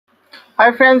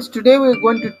Hi friends, today we're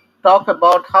going to talk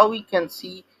about how we can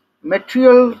see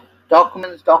material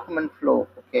documents, document flow,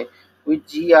 okay, which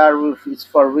GR is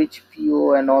for which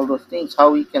PO and all those things, how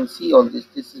we can see all this.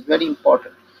 This is very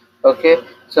important, okay.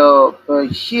 So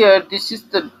here, this is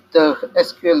the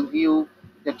SQL view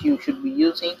that you should be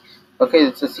using, okay.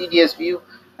 It's a CDS view,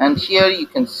 and here you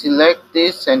can select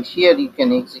this, and here you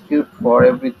can execute for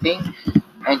everything,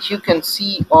 and you can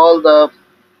see all the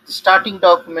starting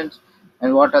documents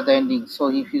and what are the endings.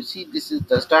 So if you see, this is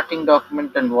the starting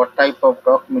document and what type of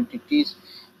document it is,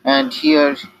 and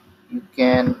here you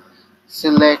can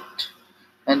select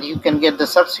and you can get the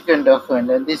subsequent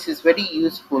document, and this is very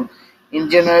useful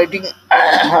in generating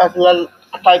as well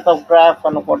a type of graph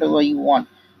and whatever you want.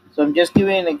 So I'm just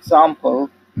giving an example.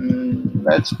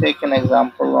 Let's take an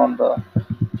example on the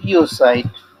PO side,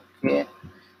 okay.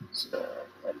 So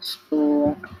let's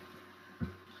go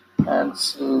and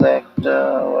select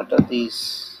what are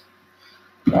these,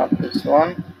 not this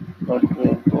one, but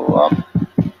we'll go up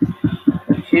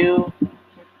a few.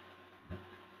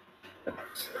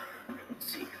 Let's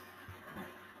see.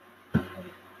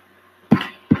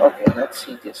 Okay, let's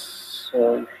see this.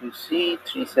 So if you see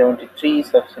 373,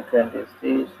 subsequent is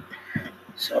this.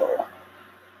 So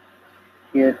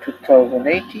here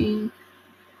 2018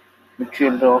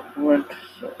 material document.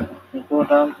 So we go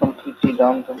down completely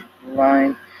down the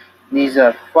line. These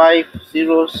are 5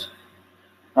 zeros.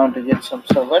 Now to get some,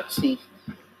 so let's see.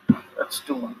 Let's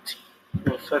do one thing.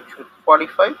 We'll search with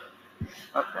 45.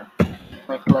 Okay,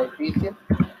 make life easier.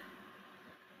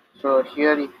 So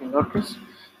here if you notice,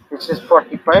 this is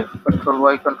 45, Control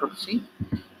Y, Control C,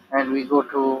 and we go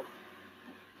to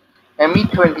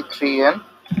ME23N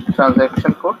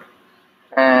transaction code,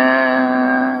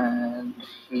 and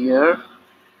here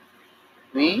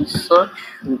we search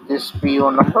with this PO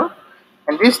number,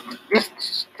 and this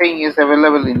thing is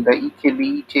available in the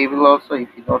EKB table also, if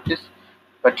you notice.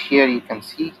 But here you can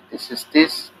see this is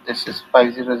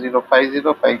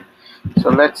 500505. So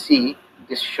let's see,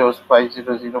 this shows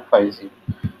 50050.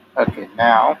 Okay,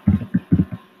 now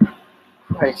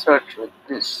if I search with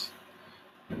this,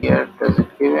 here does it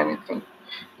give anything?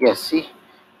 Yes, see,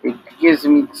 it gives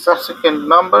me subsequent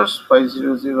numbers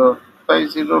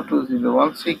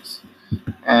 500502016,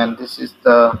 and this is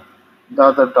the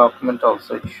other document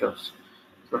also it shows.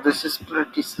 So this is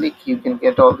pretty slick, you can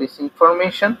get all this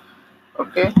information.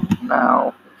 Okay,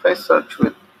 now if I search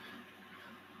with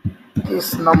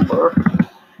this number,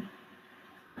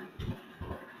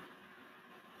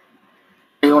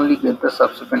 I only get the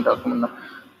subsequent document number,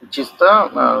 which is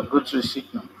the goods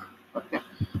receipt number. Okay,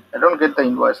 I don't get the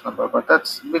invoice number, but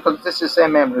that's because this is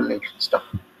related stuff.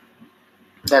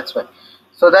 That's why.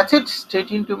 So that's it. Stay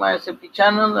tuned to my SAP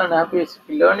channel and happy SAP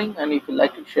learning. And if you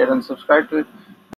like it, share and subscribe to it.